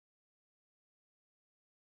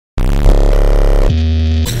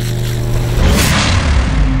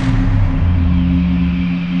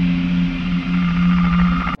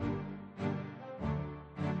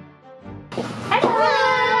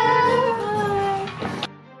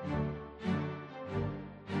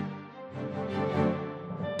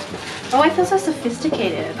Oh, I feel so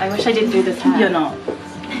sophisticated. I wish I didn't do this hair. You're not.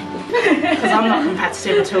 Because I'm not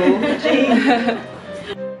competitive at all.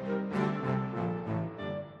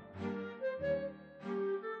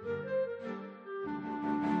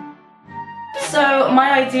 So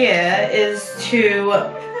my idea is to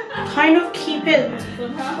kind of keep it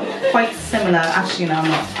quite similar. Actually, no, I'm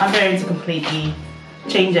not. I'm going to completely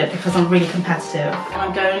change it because I'm really competitive. And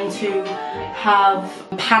I'm going to have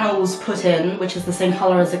panels put in, which is the same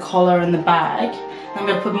color as the collar and the bag. And I'm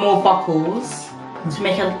going to put more buckles to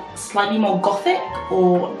make it slightly more gothic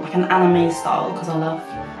or like an anime style, because I love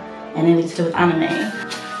anything to do with anime.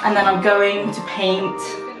 And then I'm going to paint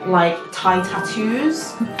like Thai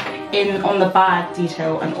tattoos on the bag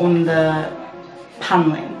detail and on the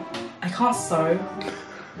paneling. I can't sew.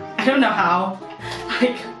 I don't know how.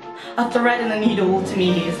 Like, a thread and a needle to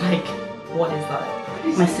me is like, what is that?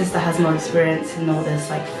 My sister has more experience in all this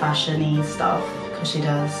like fashion-y stuff because she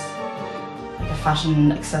does like a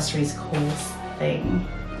fashion accessories course thing.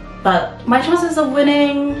 But my chances of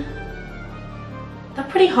winning, they're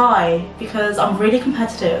pretty high because I'm really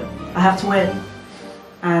competitive. I have to win.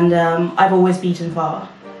 And I've always beaten far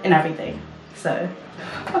in everything, so.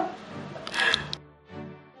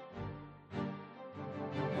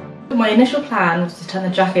 My initial plan was to turn the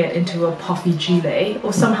jacket into a puffy gilet,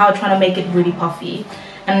 or somehow trying to make it really puffy,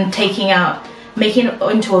 and making it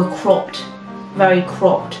into a cropped, very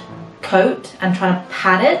cropped coat and trying to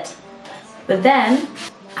pad it. But then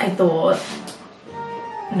I thought,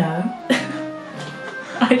 no.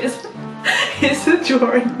 It's a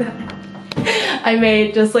drawing there I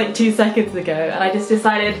made just like 2 seconds ago, and I just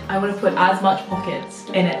decided I want to put as much pockets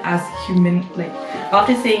in it as human. Like,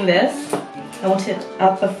 after seeing this, I want it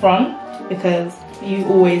at the front because you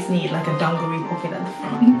always need like a dungaree pocket at the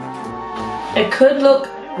front. It could look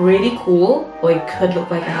really cool, or it could look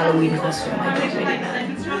like a Halloween costume. I don't really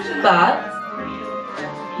know. But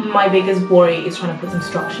my biggest worry is trying to put some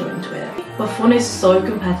structure into it. But Fawn is so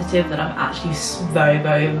competitive that I'm actually very,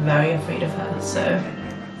 very, very afraid of her. So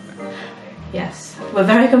yes, we're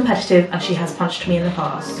very competitive, and she has punched me in the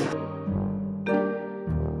past.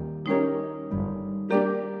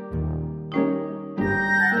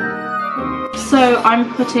 So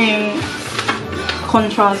I'm putting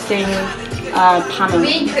contrasting panels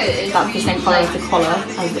that's the same colour as the collar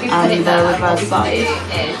and the reverse side,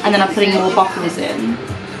 and then I'm putting more buckles in,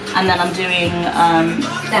 and then I'm doing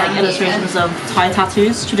like illustrations of Thai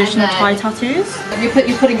tattoos, traditional Thai tattoos.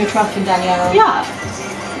 You're putting your trust in Danielle. Yeah.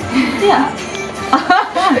 Yeah.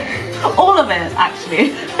 All of it,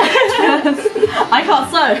 actually. I can't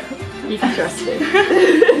sew. You can trust me.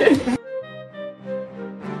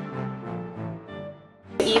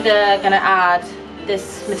 Either gonna add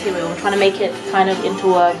this material, I'm trying to make it kind of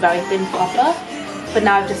into a very thin upper, but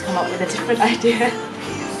now I've just come up with a different idea.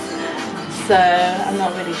 So I'm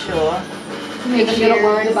not really sure. You're not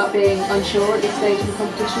worried about being unsure at this stage of the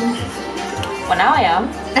competition? Well, now I am.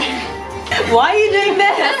 Why are you doing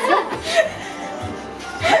this?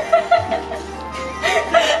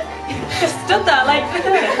 Just stood there like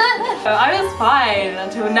this. I was fine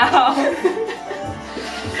until now.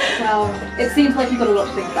 Well, it seems like you've got a lot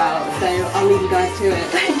to think about, so I'll leave you guys to it.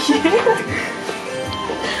 Thank you.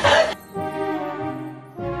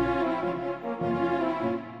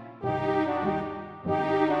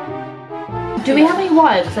 Do we have any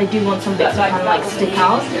wire? Because I do want some bits to kind of like stick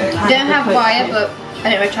out. Don't have wire, but I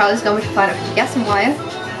don't know where Charlie's gone. We can find out if you get some wire.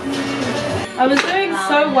 I was doing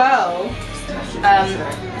so well.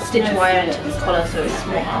 Stitch wire into this collar so it's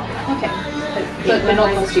more up. Okay. But we're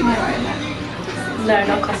not costuming right? No,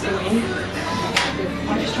 not costuming.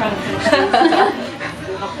 I'm just trying to finish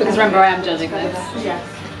this. Because remember, I am judging this. Yes.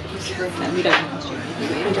 No, we don't have costuming. We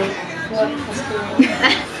don't work costuming.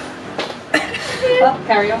 Well,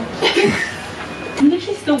 carry on. I'm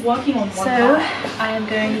literally still working on one part. I am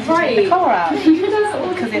going to take the collar out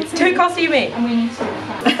because it's too costumey and we need to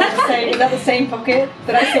Is that the same pocket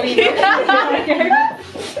that I saw you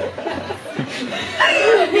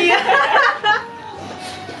Yeah.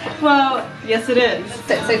 Well, yes it is.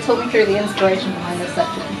 So talk me through the inspiration behind this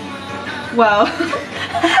section. Well,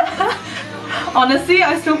 honestly,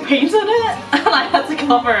 I still painted it and I had to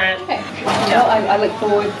cover it. Okay. Well, I look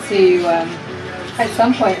forward to at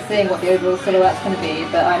some point seeing what the overall silhouette's going to be,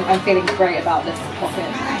 but I'm feeling great about this pocket.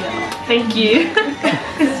 Yeah. Thank you.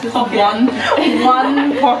 This is one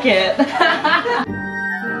pocket.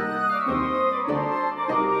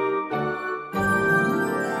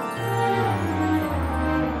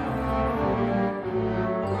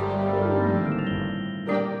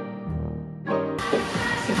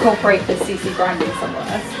 Incorporate the CC grinding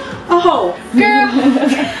somewhere. Oh, girl!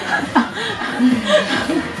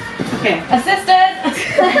 Okay. Assistant!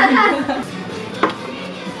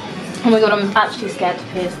 Oh my god, I'm actually scared to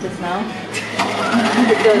pierce this now.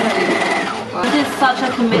 It is such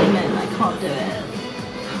a commitment, I can't do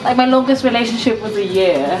it. Like my longest relationship was a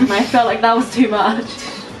year and I felt like that was too much.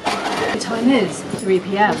 The time is 3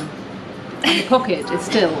 PM and the pocket is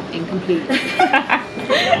still incomplete.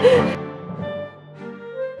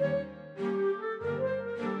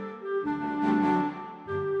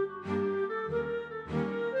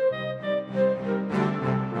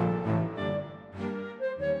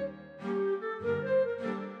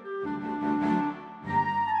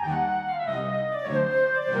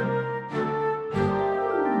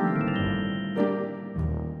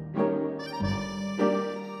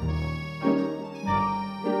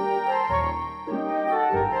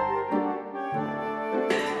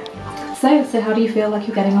 So how do you feel like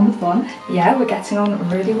you're getting on with one? Yeah, we're getting on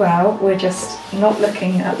really well. We're just not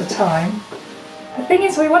looking at the time. The thing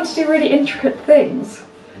is, we want to do really intricate things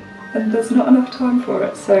and there's not enough time for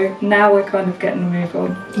it. So now we're kind of getting a move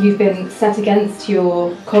on. You've been set against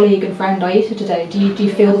your colleague and friend Aisha today. Do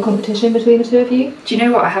you feel the competition between the two of you? Do you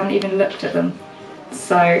know what? I haven't even looked at them.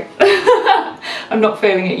 So I'm not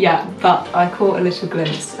feeling it yet, but I caught a little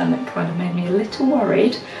glimpse and it kind of made me a little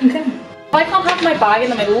worried. Okay. If I can't have my bag in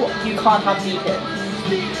the middle, you can't have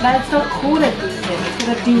beacons. Let's not call it beacon, it's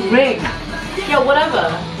gonna do ring. Yeah,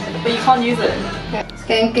 whatever, but you can't use it. It's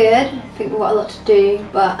going good. I think we've got a lot to do,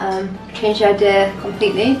 but changed the idea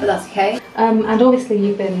completely, but that's okay. And obviously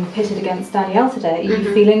you've been pitted against Danielle today. Are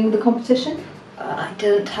you feeling the competition? I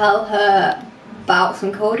didn't tell her about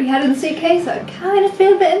some code we had in the suitcase, so I kind of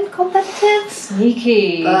feel a bit competitive.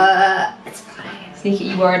 Sneaky. But it's fine. Sneaky,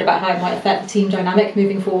 you worried about how it might affect the team dynamic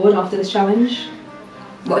moving forward after this challenge?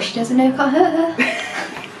 What she doesn't know can't hurt her.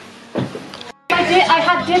 I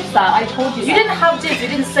had dibs that, I told you. You didn't have dibs, you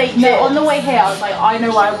didn't say dibs. No, on the way here I was like, I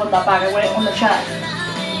know where I want that bag, I want it on the chest.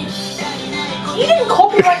 You didn't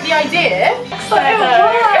copyright the idea. But it was.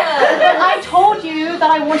 I told you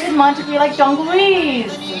that I wanted mine to be like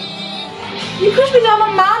dungarees. You pushed me down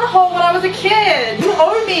a manhole when I was a kid. You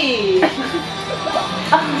owe me.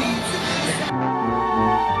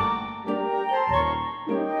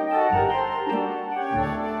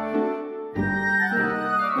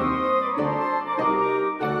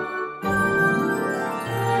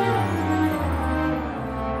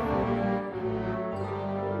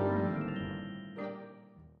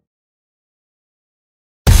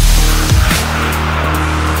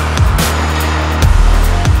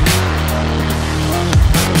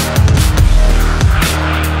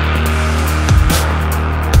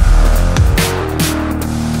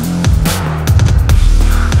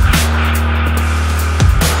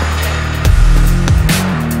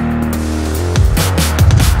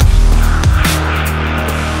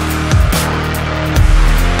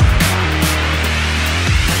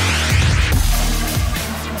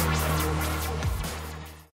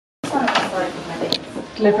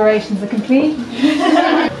 Deliberations are complete.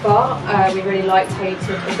 But we really liked how you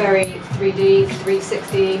took a very 3D,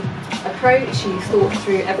 360 approach. You thought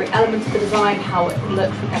through every element of the design, how it would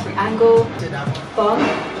look from every angle. Fun.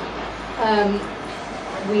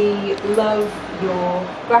 We love your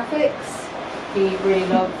graphics. We really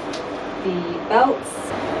love the belts.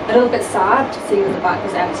 A little bit sad to see that the back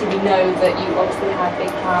was empty. We know that you obviously had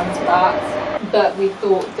big plans for that, but we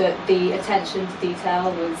thought that the attention to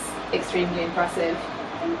detail was extremely impressive.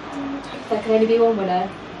 There can only be one winner,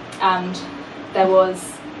 and there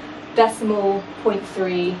was decimal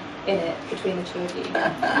 0.3 in it between the two of you.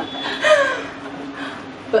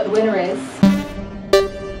 But the winner is...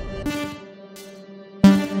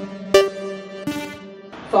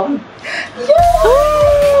 Fun.